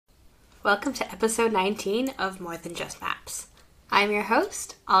Welcome to episode 19 of More Than Just Maps. I'm your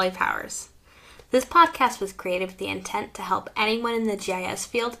host, Ollie Powers. This podcast was created with the intent to help anyone in the GIS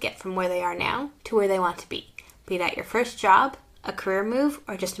field get from where they are now to where they want to be that your first job, a career move,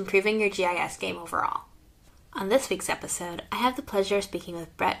 or just improving your GIS game overall. On this week's episode, I have the pleasure of speaking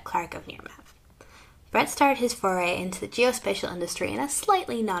with Brett Clark of Nearmap. Brett started his foray into the geospatial industry in a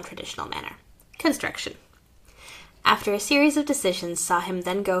slightly non-traditional manner: construction. After a series of decisions saw him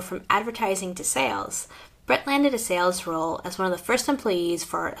then go from advertising to sales, Brett landed a sales role as one of the first employees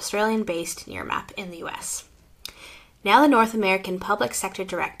for Australian-based Nearmap in the US. Now the North American Public Sector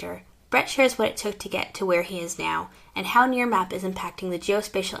Director, Brett shares what it took to get to where he is now and how Nearmap is impacting the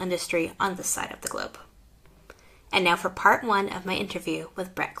geospatial industry on this side of the globe. And now for part one of my interview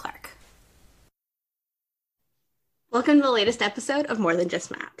with Brett Clark. Welcome to the latest episode of More Than Just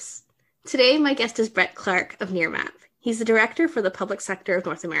Maps. Today, my guest is Brett Clark of Nearmap. He's the director for the public sector of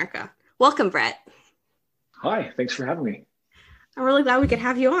North America. Welcome, Brett. Hi, thanks for having me. I'm really glad we could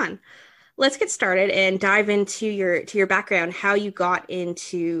have you on. Let's get started and dive into your background, how you got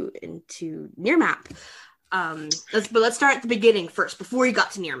into Nearmap. Let's start at the beginning first, before you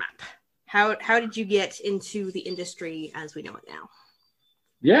got to Nearmap. How did you get into the industry as we know it now?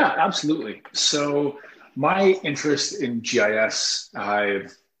 Yeah, absolutely. So my interest in GIS,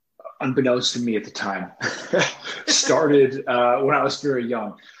 unbeknownst to me at the time, started when I was very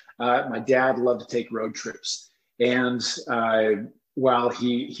young. My dad loved to take road trips. And while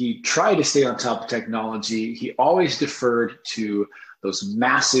he tried to stay on top of technology, he always deferred to those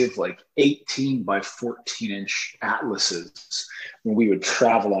massive, like 18 by 14 inch atlases when we would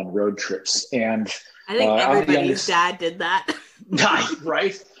travel on road trips. And I think everybody's dad did that.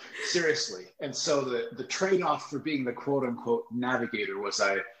 Right? Seriously. And so the trade-off for being the quote unquote navigator was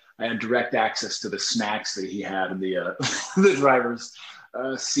I had direct access to the snacks that he had in the the driver's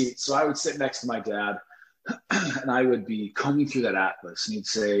seat. So I would sit next to my dad and I would be combing through that atlas, and he'd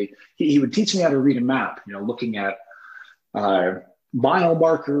say, he would teach me how to read a map, looking at mile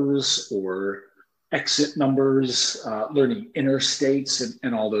markers or exit numbers, learning interstates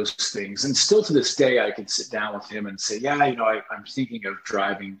and all those things. And still to this day, I could sit down with him and say, yeah, I'm thinking of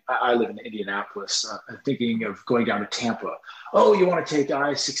driving. I live in Indianapolis. I'm thinking of going down to Tampa. Oh, you want to take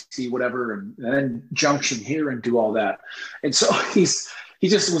I-60, whatever, and then junction here and do all that. And so he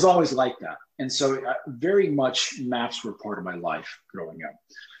just was always like that. And so very much maps were part of my life growing up.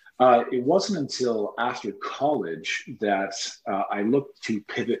 It wasn't until after college that I looked to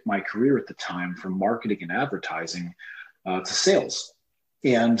pivot my career at the time from marketing and advertising to sales.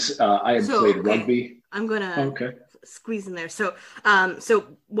 And I had played rugby. I'm going to squeeze in there. So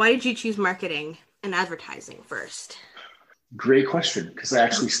why did you choose marketing and advertising first? Great question, because I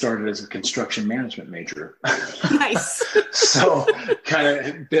actually started as a construction management major. Nice. So kind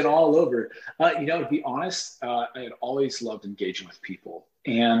of been all over. To be honest, I had always loved engaging with people.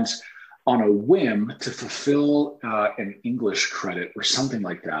 And on a whim, to fulfill an English credit or something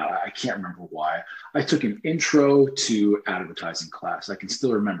like that, I can't remember why, I took an intro to advertising class. I can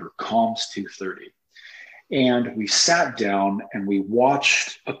still remember Comms 230. And we sat down and we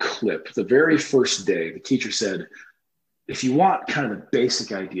watched a clip. The very first day, the teacher said, if you want kind of the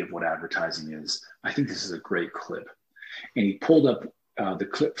basic idea of what advertising is, I think this is a great clip. And he pulled up the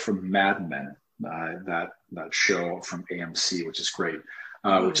clip from Mad Men, that show from AMC, which is great,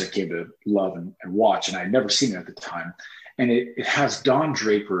 which I came to love and watch. And I had never seen it at the time. And it has Don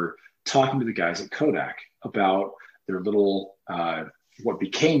Draper talking to the guys at Kodak about their little, what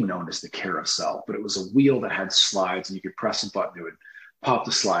became known as the carousel. But it was a wheel that had slides, and you could press a button, it would pop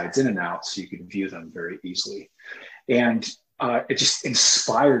the slides in and out so you could view them very easily. And it just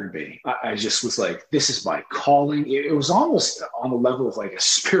inspired me. I just was like, this is my calling. It was almost on the level of like a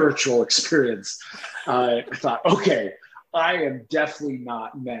spiritual experience. I thought, okay, I am definitely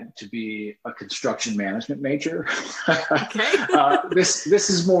not meant to be a construction management major. Okay. This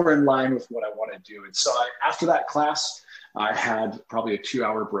is more in line with what I want to do. And so after that class, I had probably a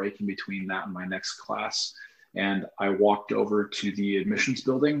 2-hour break in between that and my next class. And I walked over to the admissions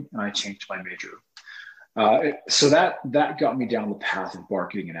building and I changed my major. So that got me down the path of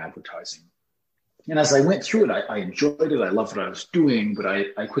marketing and advertising. And as I went through it, I enjoyed it. I loved what I was doing, but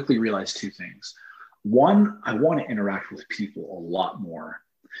I quickly realized two things. One, I want to interact with people a lot more.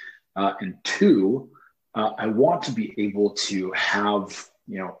 And two, I want to be able to have,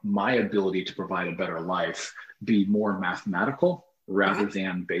 my ability to provide a better life be more mathematical rather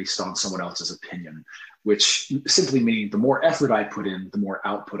than based on someone else's opinion, which simply means the more effort I put in, the more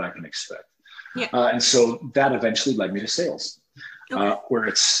output I can expect. Yeah. And so that eventually led me to sales, where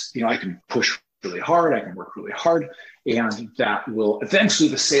it's, I can push really hard. I can work really hard, and that will eventually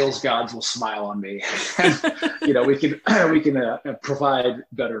the sales gods will smile on me, and we can provide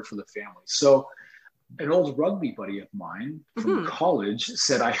better for the family. So an old rugby buddy of mine from college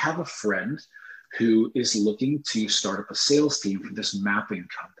said, I have a friend who is looking to start up a sales team for this mapping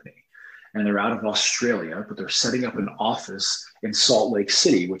company. And they're out of Australia, but they're setting up an office in Salt Lake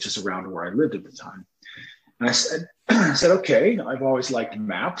City, which is around where I lived at the time. And I said, okay, I've always liked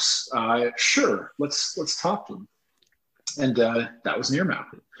maps. Sure, let's talk to them. And that was Nearmap.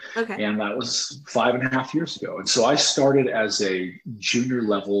 Okay. And that was 5.5 years ago. And so I started as a junior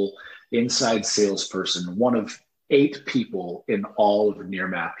level inside salesperson, one of 8 people in all of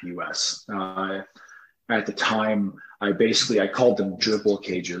Nearmap US. At the time, I called them gerbil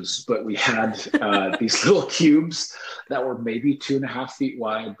cages, but we had these little cubes that were maybe 2.5 feet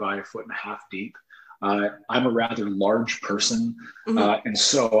wide by 1.5 feet deep. I'm a rather large person, and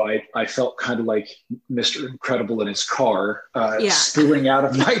so I felt kind of like Mr. Incredible in his car, spilling out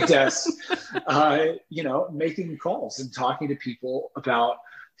of my desk, making calls and talking to people about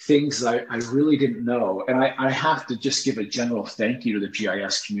things that I really didn't know. And I have to just give a general thank you to the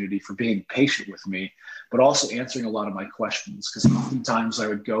GIS community for being patient with me, but also answering a lot of my questions, because oftentimes I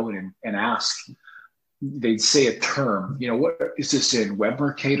would go in and ask, they'd say a term, what is this in Web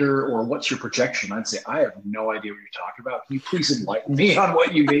Mercator, or what's your projection? I'd say, I have no idea what you're talking about. Can you please enlighten me on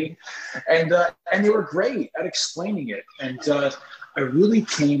what you mean? And they were great at explaining it. And I really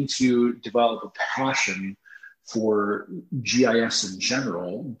came to develop a passion for GIS in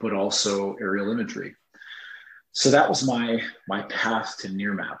general, but also aerial imagery. So that was my path to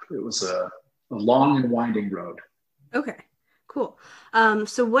Nearmap. It was a long and winding road. Okay, cool.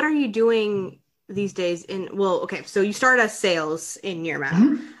 So what are you doing these days so you started as sales in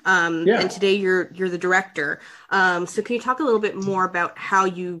Nearmap, and today you're the director. So can you talk a little bit more about how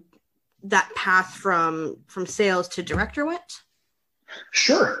that path from sales to director went?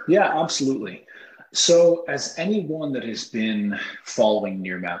 Sure. Yeah, absolutely. So as anyone that has been following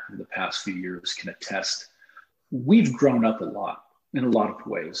Nearmap for the past few years can attest, we've grown up a lot in a lot of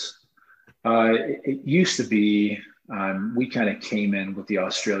ways. It used to be, we kind of came in with the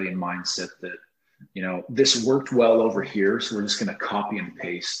Australian mindset that, this worked well over here, so we're just going to copy and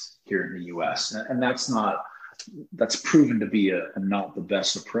paste here in the US. And that's proven to be not the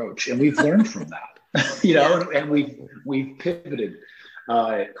best approach. And we've learned from that, and we've pivoted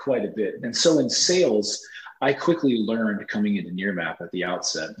quite a bit. And so in sales, I quickly learned coming into Nearmap at the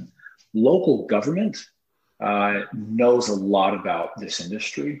outset, local government knows a lot about this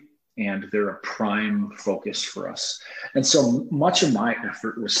industry, and they're a prime focus for us. And so much of my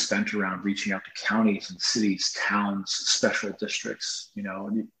effort was spent around reaching out to counties and cities, towns, special districts, you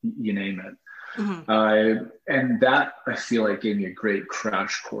name it. And that, I feel like, gave me a great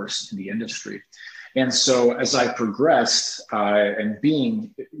crash course in the industry. And so as I progressed, and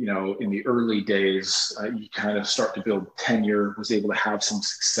being, in the early days, you kind of start to build tenure, was able to have some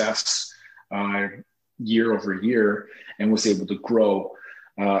success year over year, and was able to grow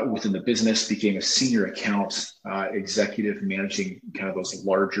within the business, became a senior account executive, managing kind of those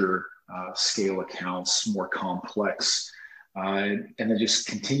larger scale accounts, more complex, and then just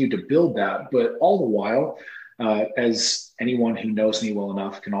continued to build that. But all the while, as anyone who knows me well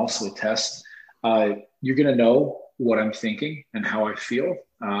enough can also attest, you're going to know what I'm thinking and how I feel.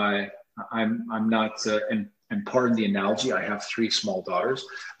 I'm not, and pardon the analogy, I have 3 small daughters,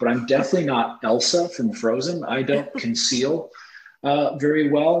 but I'm definitely not Elsa from Frozen. I don't conceal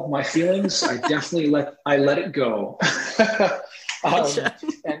very well my feelings. I definitely let it go.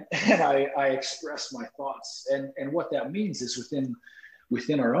 And I express my thoughts. And what that means is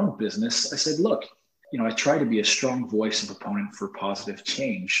within our own business, I said, look, I try to be a strong voice and proponent for positive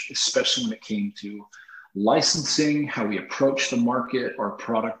change, especially when it came to licensing, how we approach the market, our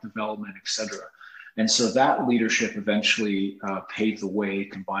product development, et cetera. And so that leadership eventually paved the way,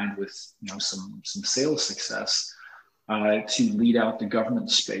 combined with some sales success, to lead out the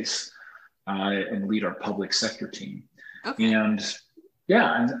government space and lead our public sector team. Okay.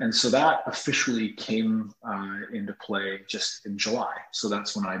 And so that officially came into play just in July. So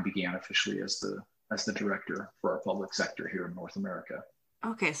that's when I began officially as the director for our public sector here in North America.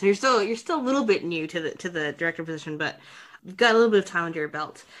 Okay, so you're still a little bit new to the director position, but you've got a little bit of time under your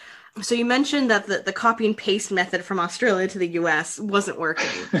belt. So you mentioned that the copy and paste method from Australia to the US wasn't working.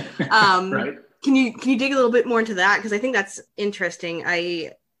 Right. Can you dig a little bit more into that? Because I think that's interesting.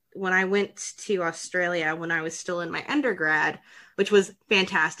 When I went to Australia when I was still in my undergrad, which was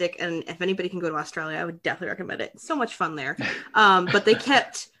fantastic, and if anybody can go to Australia, I would definitely recommend it. It's so much fun there. But they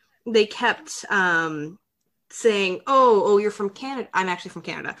kept saying, oh, you're from Canada. I'm actually from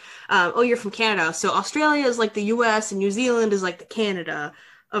Canada. Oh, you're from Canada. So Australia is like the US and New Zealand is like the Canada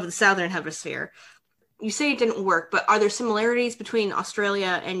of the Southern Hemisphere. You say it didn't work, but are there similarities between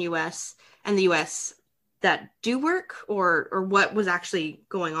Australia and US and the US that do work, or what was actually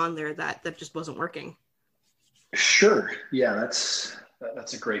going on there that just wasn't working? Sure. Yeah, that's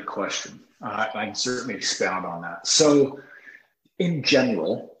a great question. I can certainly expound on that. So, in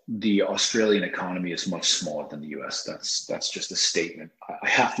general, the Australian economy is much smaller than the US. That's just a statement. I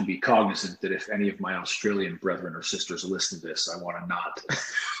have to be cognizant that if any of my Australian brethren or sisters listen to this, I want to not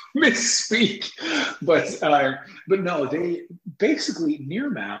misspeak. But no, they basically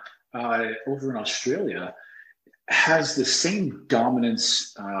Nearmap over in Australia has the same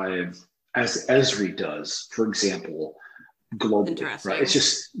dominance as Esri does, for example, globally. Right? It's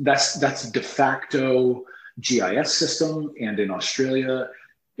just that's de facto GIS system, and in Australia,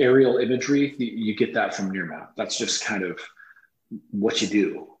 aerial imagery, you get that from Nearmap. That's just kind of what you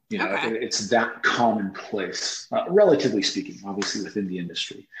do. You know, okay. It's that commonplace, relatively speaking, obviously within the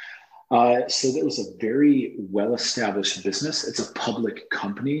industry. So there was a very well-established business. It's a public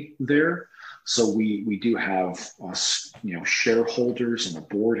company there. So we do have, shareholders and a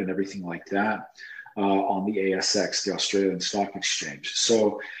board and everything like that on the ASX, the Australian Stock Exchange.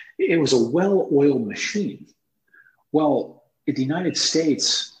 So it was a well-oiled machine. Well, in the United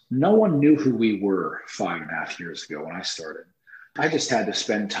States, no one knew who we were 5.5 years ago when I started. I just had to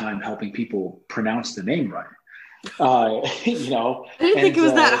spend time helping people pronounce the name right. I didn't think it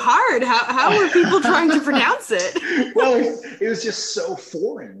was that hard. How were people trying to pronounce it? Well, it was just so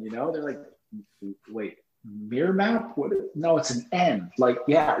foreign, They're like, wait, Nearmap? What? No, it's an N. Like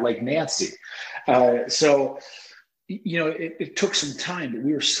Nancy. So, it took some time, but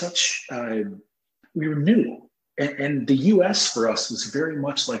we were we were new. And the US for us was very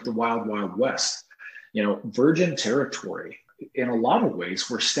much like the Wild Wild West, virgin territory. In a lot of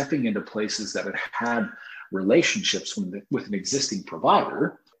ways, we're stepping into places that had relationships with an existing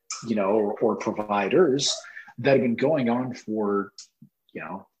provider, or providers that have been going on for,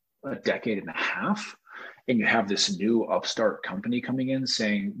 a decade and a half. And you have this new upstart company coming in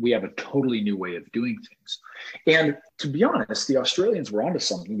saying, we have a totally new way of doing things. And to be honest, the Australians were onto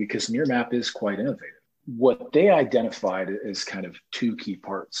something because Nearmap is quite innovative. What they identified as kind of two key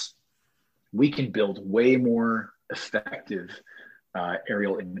parts. We can build way more effective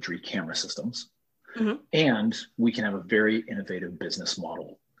aerial imagery camera systems, mm-hmm. and we can have a very innovative business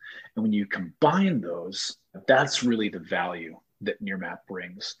model. And when you combine those, that's really the value that Nearmap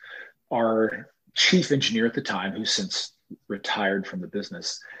brings. Our chief engineer at the time, who's since retired from the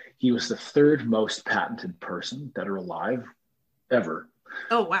business, he was the third most patented person that are alive ever.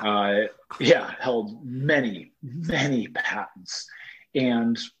 Oh, wow. Held many, many patents.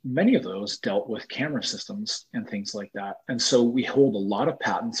 And many of those dealt with camera systems and things like that. And so we hold a lot of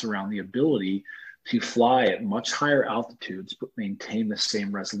patents around the ability to fly at much higher altitudes, but maintain the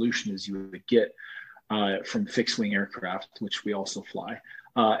same resolution as you would get from fixed wing aircraft, which we also fly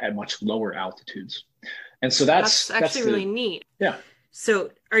at much lower altitudes. And so that's actually really neat. Yeah.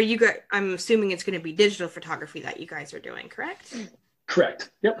 So are you guys, I'm assuming it's going to be digital photography that you guys are doing, correct?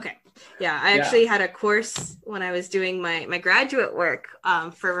 Correct. Yep. Okay. Yeah. I actually had a course when I was doing my graduate work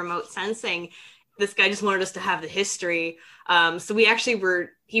for remote sensing. This guy just wanted us to have the history. So we actually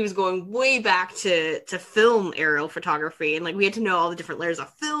he was going way back to film aerial photography. And we had to know all the different layers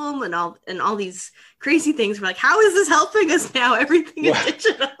of film and all these crazy things. We're like, how is this helping us now? Everything is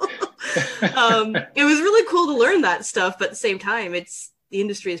digital. It was really cool to learn that stuff. But at the same time, the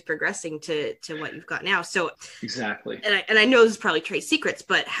industry is progressing to what you've got now. So exactly. And I know this is probably trade secrets,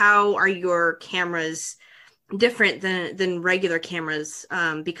 but how are your cameras different than regular cameras?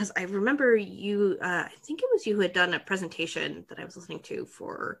 Because I remember you, I think it was you who had done a presentation that I was listening to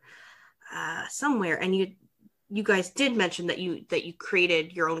for somewhere, and you guys did mention that you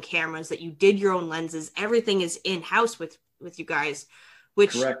created your own cameras, that you did your own lenses. Everything is in-house with you guys,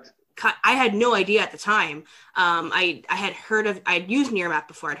 which correct. I had no idea at the time. I had used Nearmap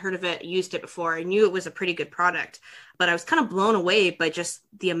before. I'd heard of it, used it before. I knew it was a pretty good product, but I was kind of blown away by just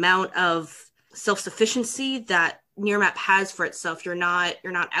the amount of self-sufficiency that Nearmap has for itself. You're not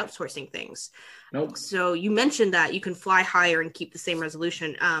outsourcing things. Nope. So you mentioned that you can fly higher and keep the same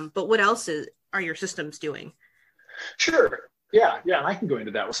resolution. But what else are your systems doing? Sure. Yeah, and I can go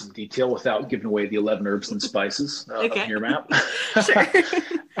into that with some detail without giving away the 11 herbs and spices of Nearmap.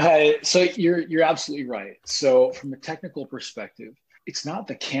 Sure. So you're absolutely right. So from a technical perspective, it's not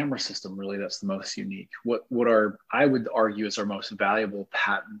the camera system really that's the most unique. What I would argue is our most valuable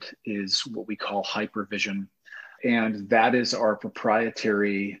patent is what we call hypervision, and that is our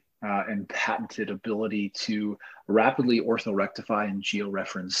proprietary and patented ability to rapidly orthorectify and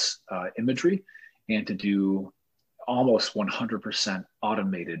georeference imagery, and to do almost 100%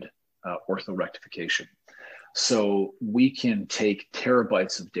 automated orthorectification. So we can take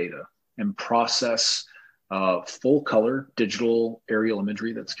terabytes of data and process full color digital aerial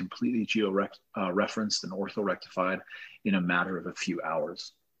imagery that's completely referenced and orthorectified in a matter of a few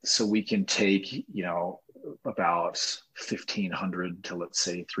hours. So we can take, about 1,500 to, let's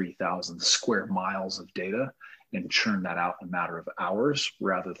say, 3,000 square miles of data and churn that out in a matter of hours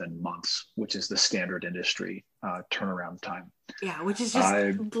rather than months, which is the standard industry turnaround time. Yeah, which is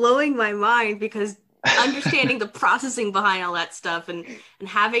just blowing my mind, because understanding the processing behind all that stuff, and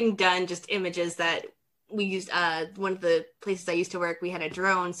having done just images that we used, one of the places I used to work, we had a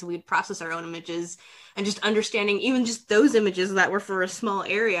drone, so we'd process our own images, and just understanding even just those images that were for a small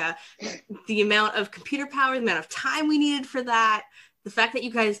area, the amount of computer power, the amount of time we needed for that, the fact that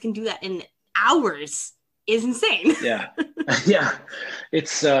you guys can do that in hours is insane. Yeah. Yeah.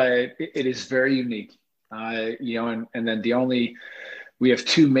 It is very unique. And then we have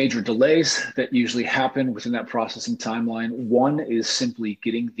two major delays that usually happen within that processing timeline. One is simply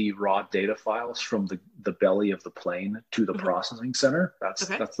getting the raw data files from the belly of the plane to the processing center. That's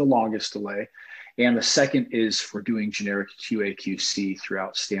the longest delay. And the second is for doing generic QA/QC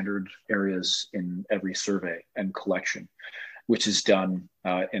throughout standard areas in every survey and collection, which is done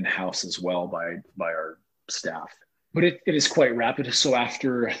in-house as well by our staff. But it is quite rapid. So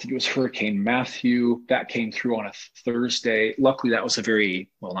after, I think it was Hurricane Matthew, that came through on a Thursday. Luckily, that was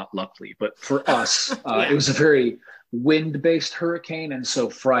not luckily, but for us, it was a very wind-based hurricane. And so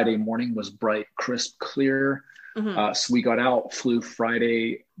Friday morning was bright, crisp, clear. So we got out, flew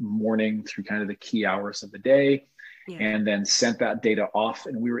Friday morning through kind of the key hours of the day, and then sent that data off.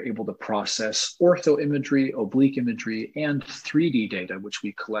 And we were able to process ortho imagery, oblique imagery, and 3D data, which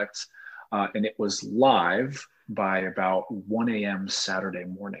we collect. And it was live by about 1 a.m. Saturday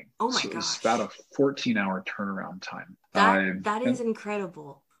morning. Oh my gosh. It was about a 14-hour turnaround time. That is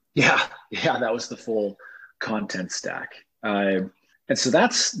incredible. Yeah, that was the full content stack. And so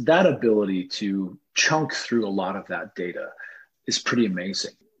that ability to chunk through a lot of that data is pretty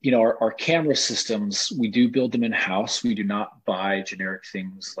amazing. Our camera systems, we do build them in-house. We do not buy generic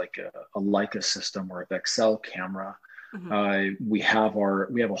things like a Leica system or a Vexel camera. We have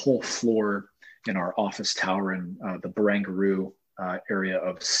a whole floor in our office tower in the Barangaroo area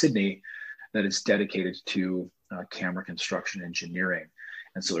of Sydney that is dedicated to camera construction engineering.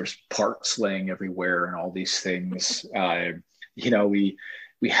 And so there's parts laying everywhere and all these things.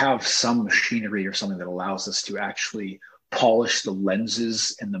 We have some machinery or something that allows us to actually polish the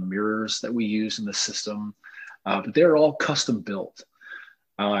lenses and the mirrors that we use in the system. But they're all custom built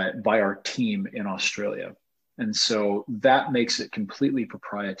by our team in Australia. And so that makes it completely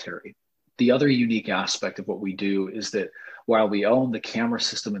proprietary. The other unique aspect of what we do is that while we own the camera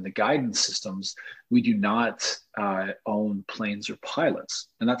system and the guidance systems, we do not own planes or pilots.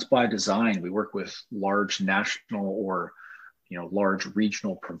 And that's by design. We work with large national or large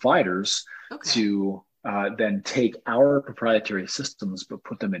regional providers to then take our proprietary systems, but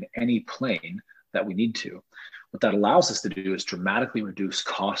put them in any plane that we need to. What that allows us to do is dramatically reduce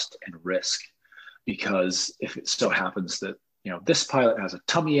cost and risk. Because if it so happens that, this pilot has a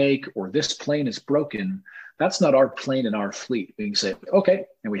tummy ache or this plane is broken, that's not our plane in our fleet. We can say, okay,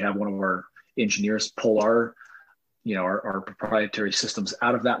 and we have one of our engineers pull our proprietary systems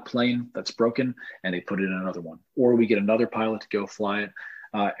out of that plane that's broken, and they put it in another one. Or we get another pilot to go fly it.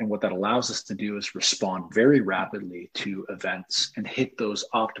 And what that allows us to do is respond very rapidly to events and hit those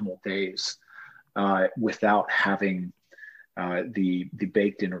optimal days without having the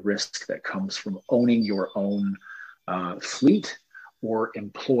baked in risk that comes from owning your own fleet or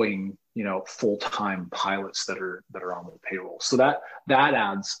employing full-time pilots that are on the payroll. So that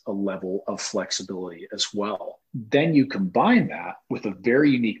adds a level of flexibility as well. Then you combine that with a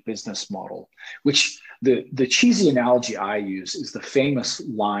very unique business model, which the cheesy analogy I use is the famous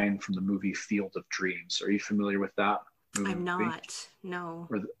line from the movie Field of Dreams. Are you familiar with that movie? I'm not. No.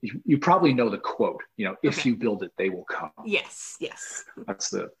 Or you probably know the quote, if you build it, they will come. Yes. That's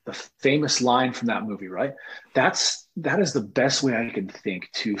the famous line from that movie, right? That is the best way I can think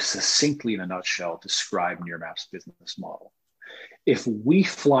to succinctly, in a nutshell, describe Nearmap's business model. If we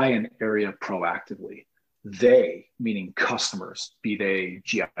fly an area proactively, they, meaning customers, be they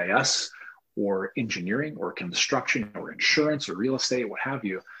GIS or engineering or construction or insurance or real estate, what have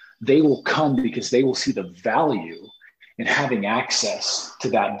you, they will come because they will see the value in having access to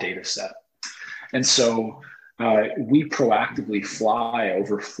that data set. And so We proactively fly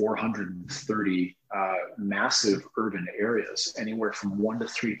over 430 massive urban areas, anywhere from 1 to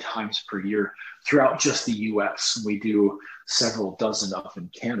 3 times per year throughout just the US. We do several dozen up in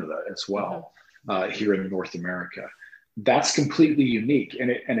Canada as well, here in North America. That's completely unique,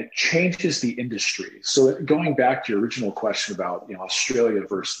 and it changes the industry. So going back to your original question about Australia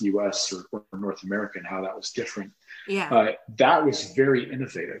versus the US or North America and how that was different, that was very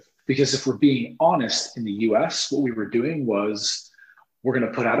innovative. Because if we're being honest, in the US, what we were doing was we're going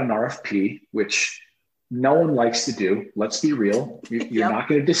to put out an RFP, which no one likes to do. Let's be real. You're not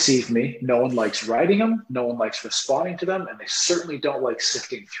going to deceive me. No one likes writing them. No one likes responding to them. And they certainly don't like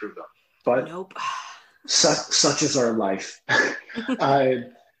sifting through them. But such is our life.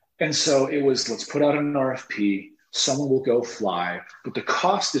 And so it was, let's put out an RFP. Someone will go fly. But the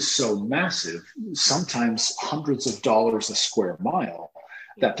cost is so massive, sometimes hundreds of dollars a square mile,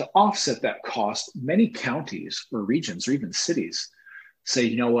 that to offset that cost, many counties or regions or even cities say,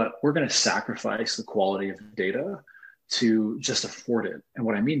 you know what, we're going to sacrifice the quality of data to just afford it. And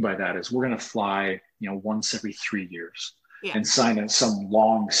what I mean by that is we're going to fly, once every 3 years and sign some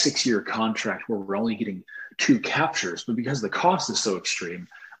long 6-year contract where we're only getting 2 captures. But because the cost is so extreme,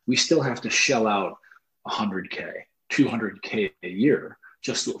 we still have to shell out $100K, $200K a year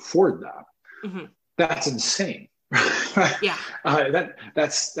just to afford that. Mm-hmm. That's insane.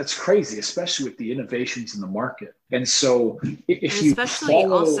 That's crazy, especially with the innovations in the market. And so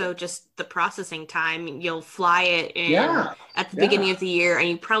also just the processing time, you'll fly it in at the beginning of the year, and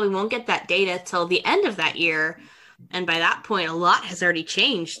you probably won't get that data till the end of that year. And by that point, a lot has already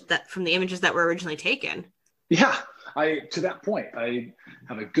changed that from the images that were originally taken. Yeah. To that point, I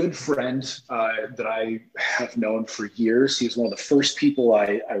have a good friend that I have known for years. He was one of the first people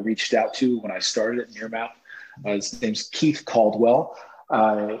I reached out to when I started at Nearmap. His name's Keith Caldwell.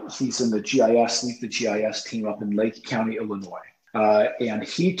 He's in the GIS team up in Lake County, Illinois. And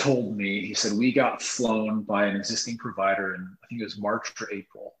he told me, he said, we got flown by an existing provider in, I think it was March or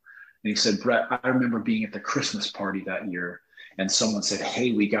April. And he said, Brett, I remember being at the Christmas party that year, and someone said,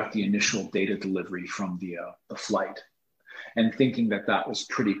 hey, we got the initial data delivery from the flight, and thinking that was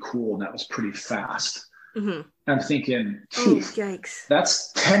pretty cool and that was pretty fast. Mm-hmm. I'm thinking, yikes.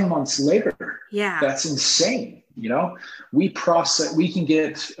 That's 10 months later. Yeah. That's insane. We can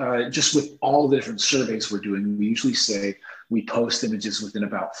get, just with all the different surveys we're doing, we usually say we post images within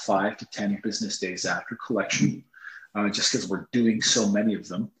about 5 to 10 business days after collection, just because we're doing so many of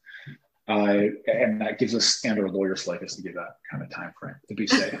them. And that gives us, and our lawyers like us to give that kind of time frame to be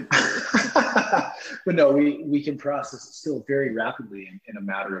safe. But no, we can process it still very rapidly in a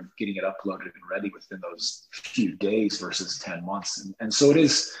matter of getting it uploaded and ready within those few days versus 10 months. And so it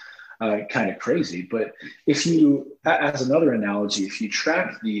is kind of crazy. But if you, as another analogy, if you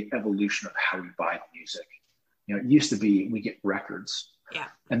track the evolution of how we buy music, it used to be we get records. Yeah.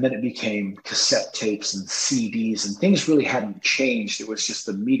 And then it became cassette tapes and CDs, and things really hadn't changed. It was just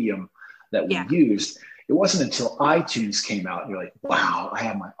the medium that we used. It wasn't until iTunes came out, and you're like, wow, I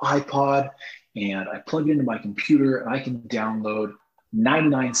have my iPod and I plug it into my computer and I can download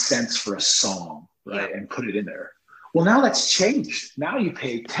 99 cents for a song, right? And put it in there. Well, now that's changed. Now you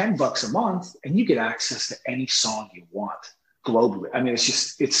pay $10 a month and you get access to any song you want globally. I mean,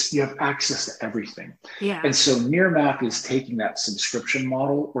 you have access to everything. Yeah. And so Nearmap is taking that subscription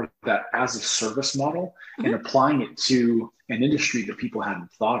model or that as a service model and applying it to an industry that people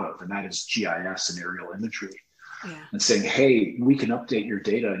hadn't thought of, and that is GIS and aerial imagery. Yeah. And saying, hey, we can update your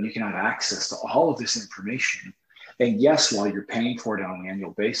data and you can have access to all of this information. And yes, while you're paying for it on an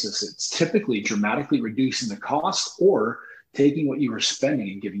annual basis, it's typically dramatically reducing the cost or taking what you were spending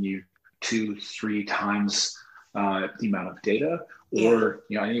and giving you 2-3 times the amount of data, or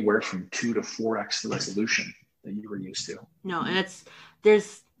anywhere from 2 to 4x the resolution that you were used to. No, and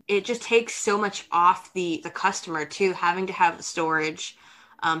it just takes so much off the customer too, having to have the storage,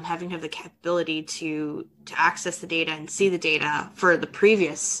 having to have the capability to access the data and see the data for the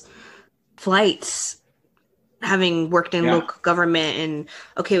previous flights. Having worked in local government, and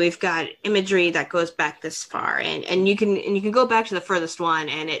okay, we've got imagery that goes back this far, and you can go back to the furthest one,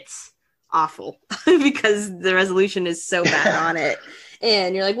 and it's awful because the resolution is so bad on it.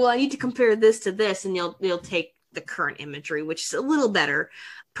 And you're like, well, I need to compare this to this, and you'll take the current imagery, which is a little better,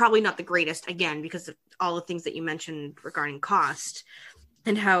 probably not the greatest, again, because of all the things that you mentioned regarding cost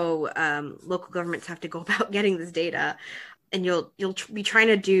and how local governments have to go about getting this data. And you'll be trying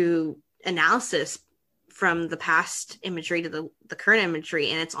to do analysis from the past imagery to the current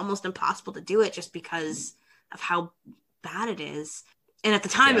imagery, and it's almost impossible to do it just because of how bad it is. And at the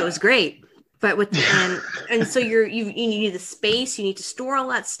time it was great, but and so you need the space, you need to store all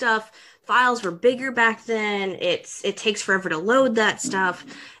that stuff. files were bigger back then. It takes forever to load that stuff.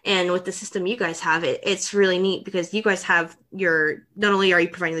 And with the system you guys have, it's really neat because you guys have not only are you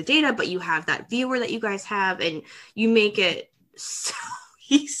providing the data, but you have that viewer that you guys have, and you make it so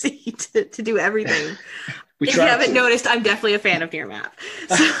easy to do everything. If you haven't noticed, I'm definitely a fan of Nearmap.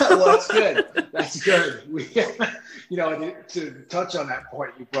 Well, that's good. That's good. To touch on that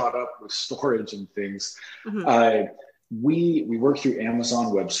point you brought up with storage and things, we work through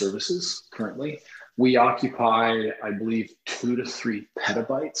Amazon Web Services currently. We occupy, I believe, 2 to 3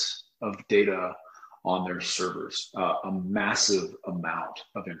 petabytes of data on their servers, a massive amount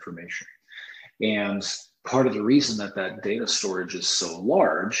of information. And part of the reason that data storage is so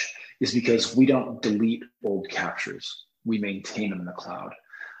large is because we don't delete old captures. We maintain them in the cloud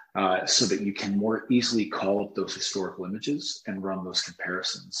so that you can more easily call up those historical images and run those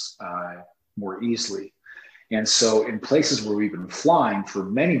comparisons more easily. And so in places where we've been flying for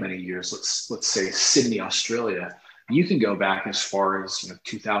many, many years, let's say Sydney, Australia, you can go back as far as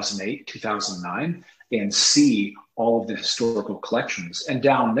 2008, 2009, and see all of the historical collections. And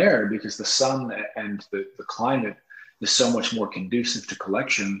down there, because the sun and the climate is so much more conducive to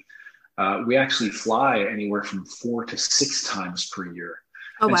collection, we actually fly anywhere from 4 to 6 times per year.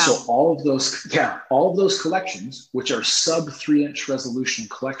 Oh, and wow. so all of those collections, which are sub 3-inch resolution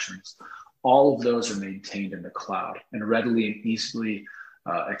collections, all of those are maintained in the cloud and readily and easily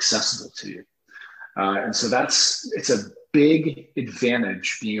accessible to you. And so it's a big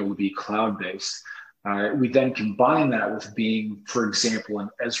advantage being able to be cloud-based. We then combine that with being, for example, an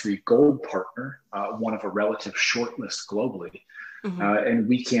Esri Gold partner, one of a relative shortlist globally. And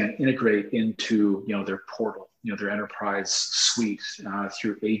we can integrate into their portal, their enterprise suite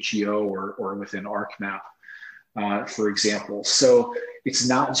through AGO or within ArcMap, for example. So it's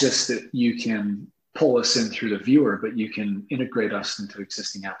not just that you can pull us in through the viewer, but you can integrate us into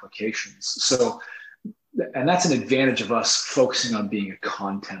existing applications. So, and that's an advantage of us focusing on being a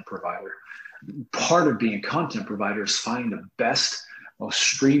content provider. Part of being a content provider is finding the best, most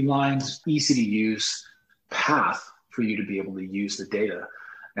streamlined, easy to use path for you to be able to use the data.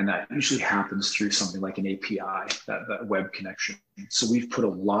 And that usually happens through something like an API, that web connection. So we've put a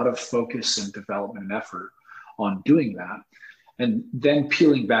lot of focus and development and effort on doing that. And then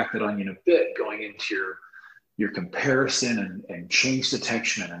peeling back that onion a bit, going into your comparison and change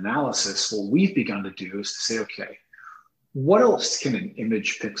detection and analysis, what we've begun to do is to say, okay, what else can an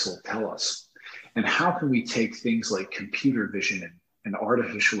image pixel tell us? And how can we take things like computer vision and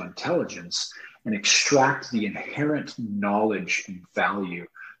artificial intelligence and extract the inherent knowledge and value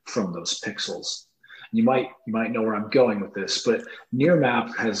from those pixels? You might know where I'm going with this, but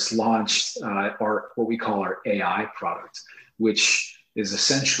Nearmap has launched what we call our AI product, which is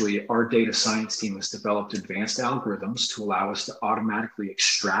essentially our data science team has developed advanced algorithms to allow us to automatically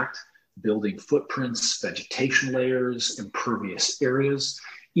extract building footprints, vegetation layers, impervious areas,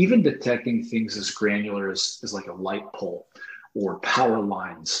 even detecting things as granular as like a light pole or power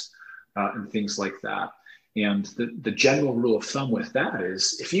lines and things like that. And the general rule of thumb with that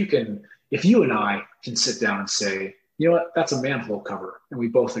is if you and I can sit down and say, you know what, that's a manhole cover, and we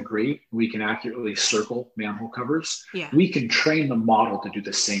both agree we can accurately circle manhole covers, we can train the model to do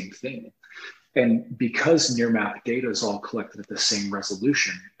the same thing. And because Nearmap data is all collected at the same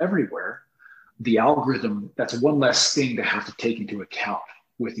resolution everywhere, the algorithm, that's one less thing to have to take into account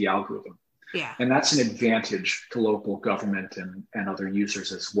with the algorithm. Yeah. And that's an advantage to local government and other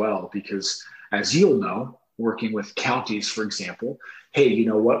users as well, because as you'll know, working with counties, for example, hey, you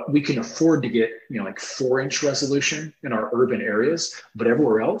know what, we can afford to get, like 4-inch resolution in our urban areas, but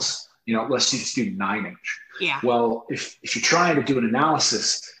everywhere else, let's just do 9-inch. Yeah. Well, if you're trying to do an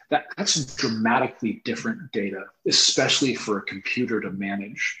analysis, that's dramatically different data, especially for a computer to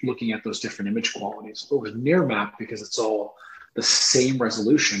manage, looking at those different image qualities. But with Nearmap, because it's all the same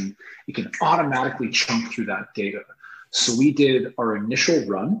resolution, it can automatically chunk through that data. So we did our initial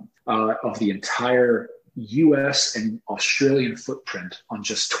run of the entire US and Australian footprint on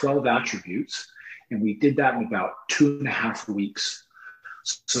just 12 attributes. And we did that in about 2.5 weeks.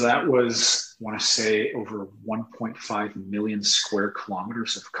 So that was, I want to say, over 1.5 million square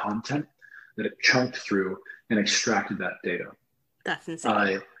kilometers of content that it chunked through and extracted that data. That's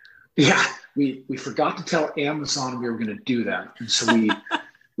insane. We forgot to tell Amazon we were going to do that. And so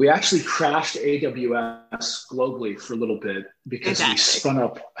we actually crashed AWS globally for a little bit because we spun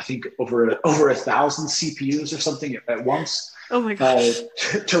up, I think, over 1,000 CPUs or something at once. Oh my gosh.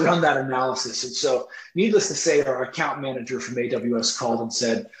 To run that analysis. And so needless to say, our account manager from AWS called and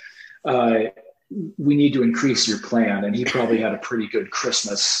said, we need to increase your plan. And he probably had a pretty good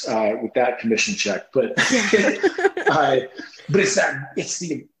Christmas with that commission check. But but it's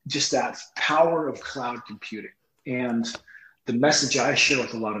just that power of cloud computing. And the message I share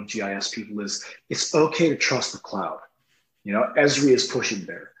with a lot of GIS people is it's okay to trust the cloud. Esri is pushing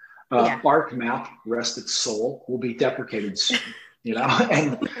there. ArcMap, rest its soul, will be deprecated soon,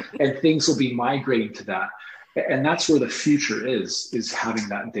 and things will be migrating to that. And that's where the future is having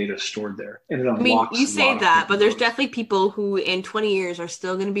that data stored there. And it unlocks you say that, but there's definitely people who in 20 years are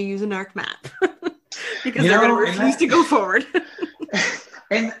still going to be using ArcMap because they're going to refuse to go forward.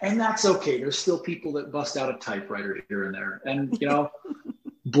 And that's okay. There's still people that bust out a typewriter here and there, and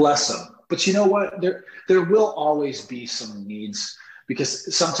bless them. But you know what? There will always be some needs,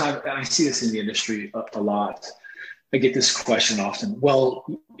 because sometimes, and I see this in the industry a lot. I get this question often. Well,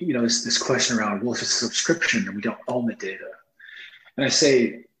 this question around, well, if it's a subscription and we don't own the data, and I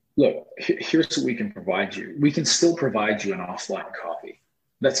say, look, here's what we can provide you. We can still provide you an offline copy.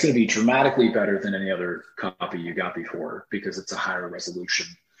 That's going to be dramatically better than any other copy you got before, because it's a higher resolution.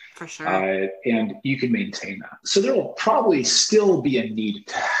 For sure. And you can maintain that. So there will probably still be a need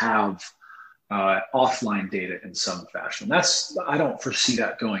to have offline data in some fashion. I don't foresee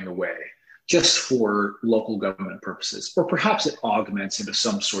that going away just for local government purposes, or perhaps it augments into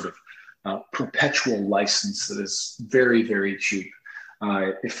some sort of perpetual license that is very, very cheap.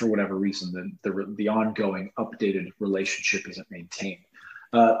 If for whatever reason the ongoing updated relationship isn't maintained.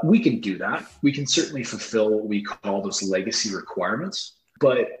 We can do that. We can certainly fulfill what we call those legacy requirements,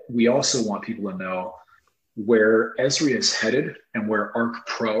 but we also want people to know where Esri is headed and where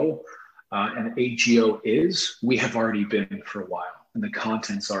ArcPro and AGO is. We have already been for a while, and the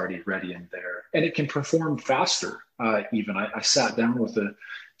content's already ready in there, and it can perform faster. Even I sat down with a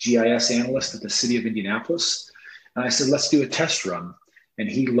GIS analyst at the city of Indianapolis, and I said, let's do a test run. And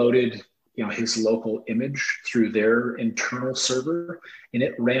he loaded his local image through their internal server, and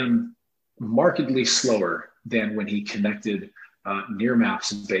it ran markedly slower than when he connected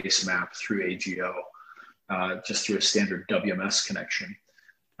Nearmap's base map through AGO, just through a standard WMS connection.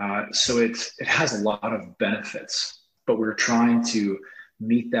 So it has a lot of benefits, but we're trying to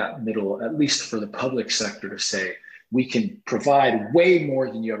meet that middle, at least for the public sector, to say we can provide way more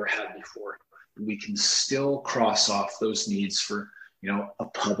than you ever had before. We can still cross off those needs for a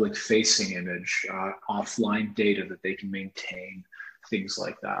public facing image, offline data that they can maintain, things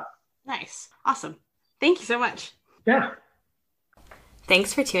like that. Nice. Awesome. Thank you so much. Yeah.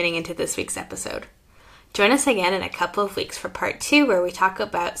 Thanks for tuning into this week's episode. Join us again in a couple of weeks for part 2, where we talk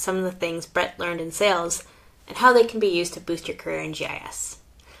about some of the things Brett learned in sales and how they can be used to boost your career in GIS.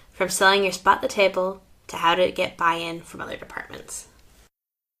 From selling your spot at the table to how to get buy-in from other departments.